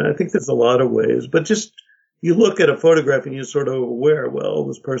 I mean, I think there's a lot of ways, but just you look at a photograph and you're sort of aware, well,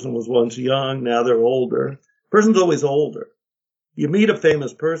 this person was once young, now they're older. Person's always older. You meet a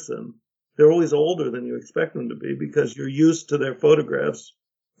famous person, they're always older than you expect them to be because you're used to their photographs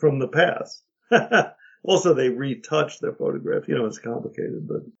from the past. Also, they retouch their photograph. It's complicated,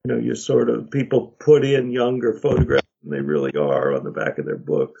 but, you sort of, people put in younger photographs than they really are on the back of their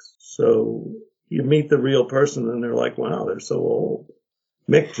books. So you meet the real person and they're like, wow, they're so old.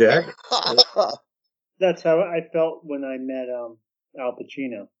 Mick Jagger. That's how I felt when I met Al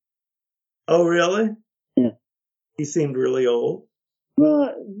Pacino. Oh, really? Yeah. He seemed really old.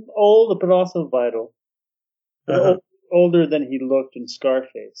 Well, old, but also vital. Older than he looked in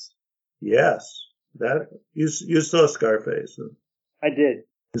Scarface. Yes. That you saw Scarface. I did.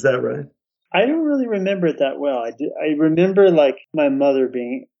 Is that right? I don't really remember it that well. I remember my mother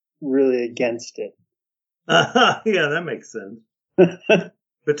being really against it. Yeah, that makes sense.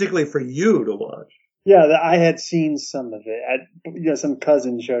 Particularly for you to watch. Yeah, I had seen some of it. Some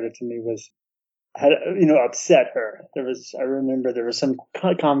cousin showed it to me. Had upset her. I remember there was some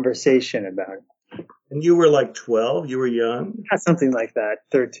conversation about it. And you were like 12. You were young. Something like that.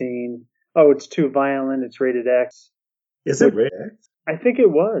 13. Oh, it's too violent. It's rated X. Is it rated X? I think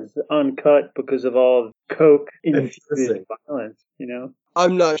it was uncut because of all of coke infused violence.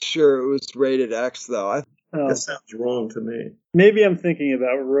 I'm not sure it was rated X though. That sounds wrong to me. Maybe I'm thinking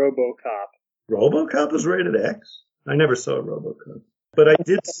about RoboCop. RoboCop was rated X? I never saw RoboCop. But I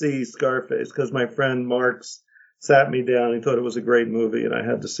did see Scarface because my friend Marks sat me down. He thought it was a great movie and I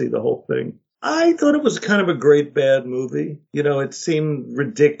had to see the whole thing. I thought it was kind of a great bad movie. It seemed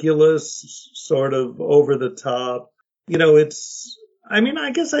ridiculous, sort of over the top.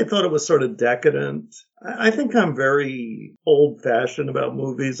 I guess I thought it was sort of decadent. I think I'm very old fashioned about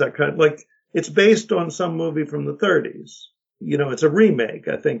movies. I kind of it's based on some movie from the 30s. It's a remake,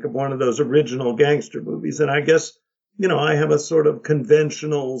 I think, of one of those original gangster movies. And I guess, I have a sort of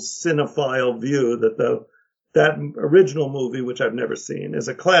conventional cinephile view that original movie, which I've never seen, is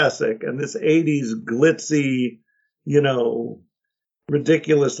a classic. And this 80s glitzy,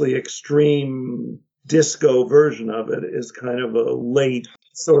 ridiculously extreme disco version of it is kind of a late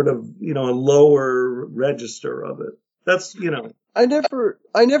sort of, a lower register of it. That's, I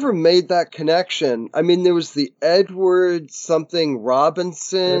never made that connection. I mean, there was the Edward something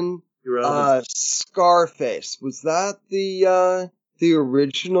Robinson, Scarface. Was that the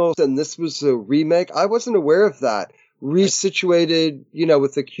original? And this was a remake? I wasn't aware of that. Resituated,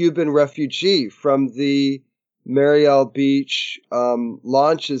 with a Cuban refugee from the Mariel Beach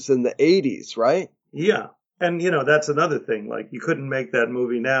launches in the 80s, right? Yeah. And, that's another thing. Like, you couldn't make that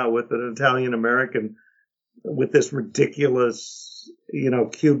movie now with an Italian American with this ridiculous,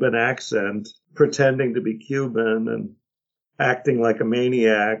 Cuban accent, pretending to be Cuban and acting like a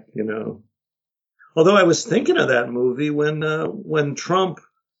maniac, Although I was thinking of that movie when Trump,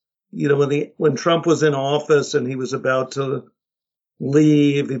 when Trump was in office and he was about to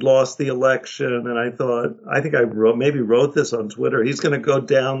leave, he'd lost the election, and I think I wrote this on Twitter. He's going to go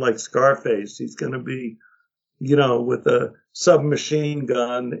down like Scarface. He's going to be, with a submachine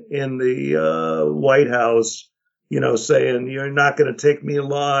gun in the White House, saying, "You're not going to take me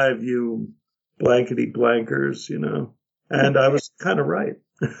alive, you blankety blankers," And I was kind of right.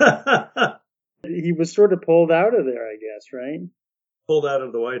 He was sort of pulled out of there, I guess, right? Pulled out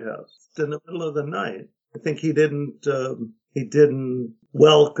of the White House in the middle of the night. I think he didn't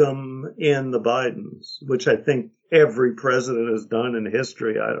welcome in the Bidens, which I think every president has done in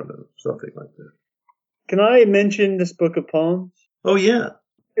history. I don't know, something like that. Can I mention this book of poems? Oh, yeah.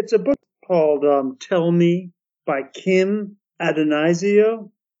 It's a book called Tell Me by Kim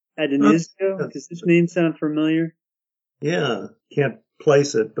Adonizio. Does this name sound familiar? Yeah. Can't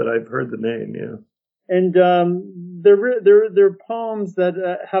place it, but I've heard the name, yeah. And they're poems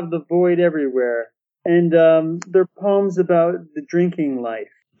that have the void everywhere. And they're poems about the drinking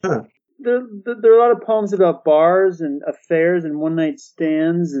life. Huh. There are a lot of poems about bars and affairs and one-night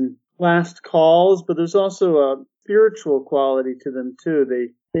stands and last calls, but there's also a spiritual quality to them too.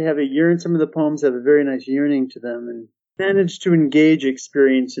 They have some of the poems have a very nice yearning to them and manage to engage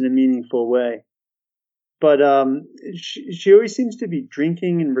experience in a meaningful way. But she always seems to be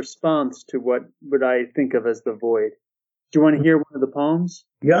drinking in response to what I think of as the void. Do you want to hear one of the poems?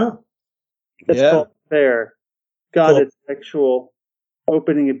 Yeah. It's called Affair. God, it's sexual.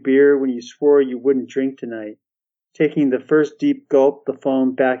 Opening a beer when you swore you wouldn't drink tonight. Taking the first deep gulp, the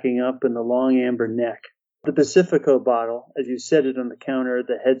foam backing up in the long amber neck. The Pacifico bottle, as you set it on the counter,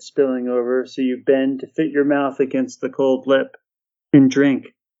 the head spilling over, so you bend to fit your mouth against the cold lip. And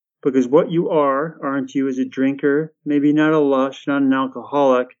drink. Because what you aren't you, as a drinker? Maybe not a lush, not an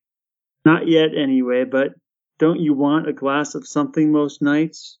alcoholic. Not yet, anyway, but don't you want a glass of something most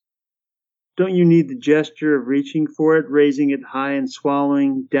nights? Don't you need the gesture of reaching for it, raising it high and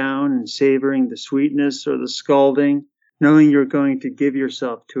swallowing down and savoring the sweetness or the scalding, knowing you're going to give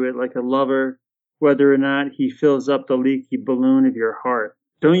yourself to it like a lover, whether or not he fills up the leaky balloon of your heart?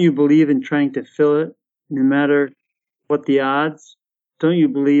 Don't you believe in trying to fill it, no matter what the odds? Don't you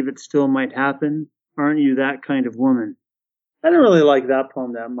believe it still might happen? Aren't you that kind of woman? I don't really like that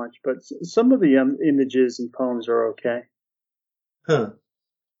poem that much, but some of the images and poems are okay. Huh.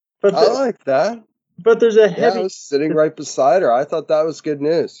 But I like that. But there's a heavy... Yeah, I was sitting right beside her. I thought that was good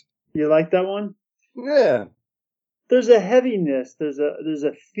news. You like that one? Yeah. There's a heaviness. There's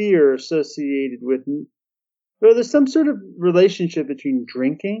a fear associated with... Well, there's some sort of relationship between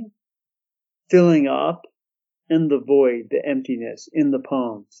drinking, filling up, and the void, the emptiness in the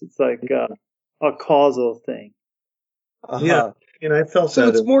poems. It's like a causal thing. Uh-huh. Yeah. And I felt so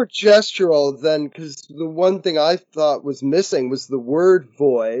that it's more gestural than, because the one thing I thought was missing was the word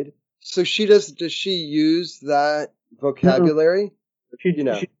void. So does she use that vocabulary? She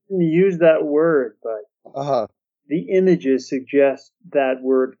didn't use that word, but the images suggest that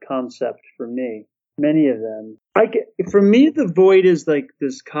word concept for me. Many of them. For me, the void is like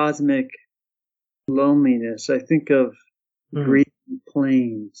this cosmic loneliness. I think of green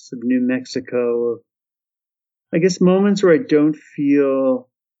plains of New Mexico. I guess moments where I don't feel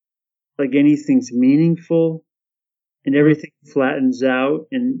like anything's meaningful and everything flattens out,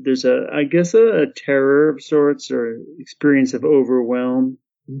 and there's a terror of sorts or experience of overwhelm.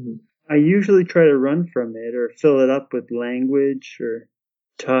 Mm-hmm. I usually try to run from it or fill it up with language or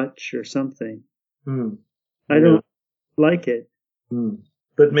touch or something. I don't like it.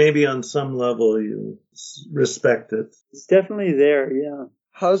 But maybe on some level you respect it. It's definitely there, yeah.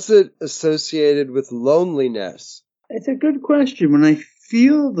 How's it associated with loneliness? It's a good question. When I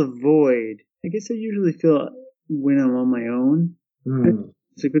feel the void, I guess I usually feel when I'm on my own.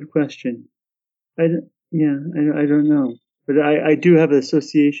 It's a good question. I don't know. But I do have an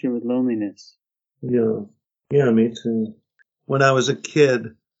association with loneliness. Yeah. Yeah, me too. When I was a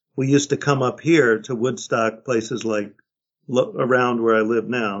kid, we used to come up here to Woodstock, places like around where I live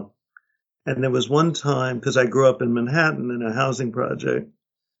now. And there was one time, because I grew up in Manhattan in a housing project,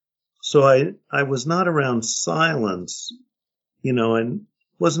 so I was not around silence, and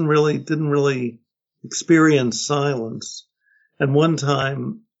didn't really experience silence. And one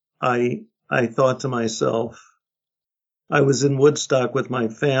time I thought to myself, I was in Woodstock with my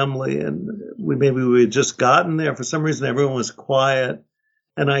family, and we had just gotten there. For some reason, everyone was quiet,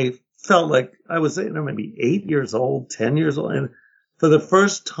 and I felt like I was, maybe 8 years old, 10 years old, and for the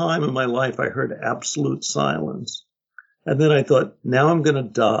first time in my life, I heard absolute silence. And then I thought, now I'm going to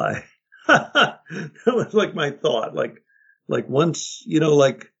die. That was like my thought, like once,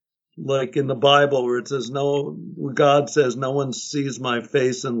 like in the Bible where it says, where God says, no one sees my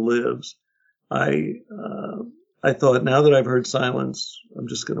face and lives. I thought, now that I've heard silence, I'm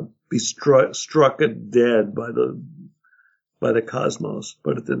just going to be struck dead by the cosmos,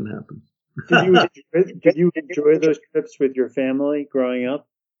 but it didn't happen. Did you enjoy those trips with your family growing up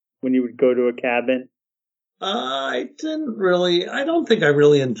when you would go to a cabin? I don't think I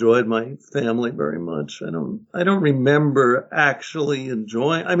really enjoyed my family very much. I don't remember actually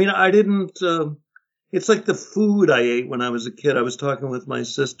enjoying. I didn't, it's like the food I ate when I was a kid. I was talking with my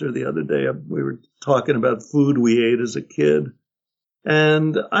sister the other day. We were talking about food we ate as a kid,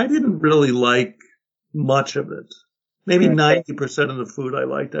 and I didn't really like much of it. Maybe 90% of the food I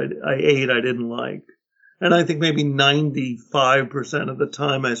liked, I ate, I didn't like. And I think maybe 95% of the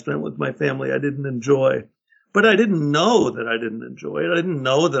time I spent with my family, I didn't enjoy. But I didn't know that I didn't enjoy it. I didn't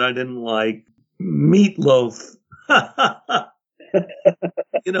know that I didn't like meatloaf.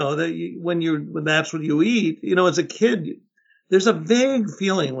 When that's what you eat, as a kid, there's a vague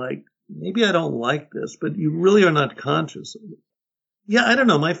feeling like, maybe I don't like this, but you really are not conscious of it. Yeah, I don't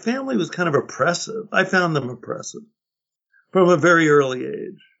know. My family was kind of oppressive. I found them oppressive from a very early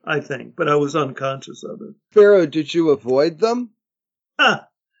age, I think, but I was unconscious of it. Pharaoh, did you avoid them?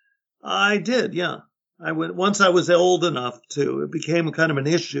 I did, yeah. Once I was old enough to, it became kind of an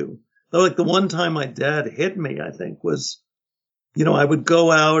issue. Like the one time my dad hit me, I think was, I would go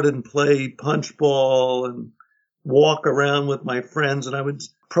out and play punch ball and walk around with my friends, and I would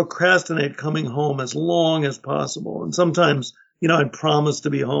procrastinate coming home as long as possible. And sometimes, I'd promise to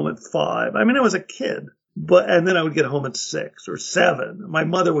be home at 5. I was a kid. And then I would get home at 6 or 7. My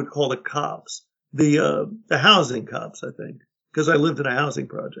mother would call the cops, the housing cops, I think, because I lived in a housing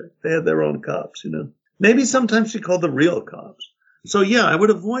project. They had their own cops, Maybe sometimes she called the real cops. So yeah, I would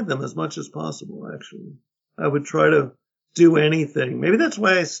avoid them as much as possible, actually. I would try to do anything. Maybe that's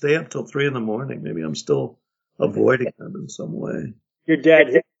why I stay up till 3 a.m. Maybe I'm still avoiding them in some way. Your dad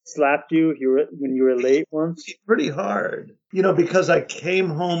slapped you when you were late once? Pretty hard. Because I came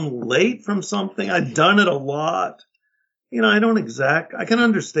home late from something. I'd done it a lot. I can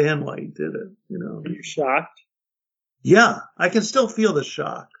understand why he did it, Are you shocked? Yeah, I can still feel the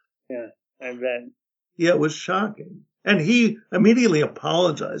shock. Yeah, I bet. Yeah, it was shocking. And he immediately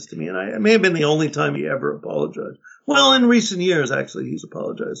apologized to me, and it may have been the only time he ever apologized. Well, in recent years, actually, he's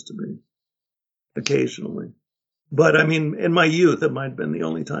apologized to me occasionally. But, in my youth, it might have been the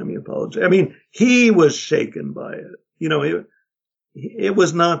only time he apologized. He was shaken by it. It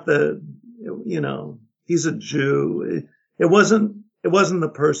was not he's a Jew. It wasn't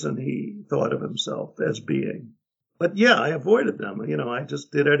the person he thought of himself as being. But yeah, I avoided them. I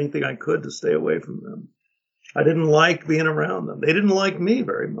just did anything I could to stay away from them. I didn't like being around them. They didn't like me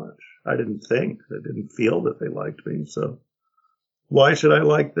very much. I didn't feel that they liked me. So why should I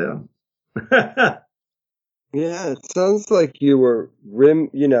like them? Yeah, it sounds like you were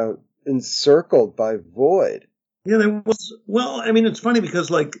encircled by void. Yeah, there was. Well, it's funny because,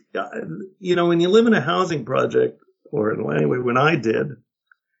 when you live in a housing project, or anyway, when I did,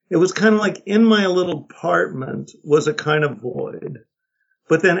 it was kind of like in my little apartment was a kind of void.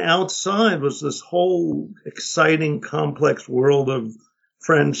 But then outside was this whole exciting, complex world of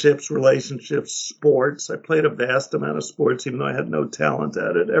friendships, relationships, sports. I played a vast amount of sports, even though I had no talent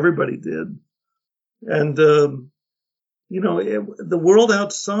at it. Everybody did. And, the world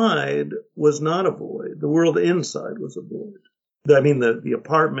outside was not a void. The world inside was a void. The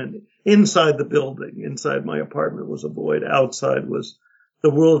apartment inside the building, inside my apartment was a void. Outside was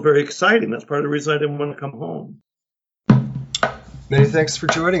the world very exciting. That's part of the reason I didn't want to come home. Many thanks for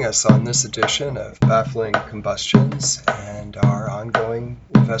joining us on this edition of Baffling Combustions and our ongoing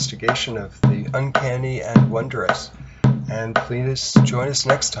investigation of the uncanny and wondrous. And please join us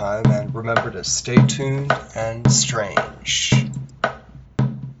next time, and remember to stay tuned and strange.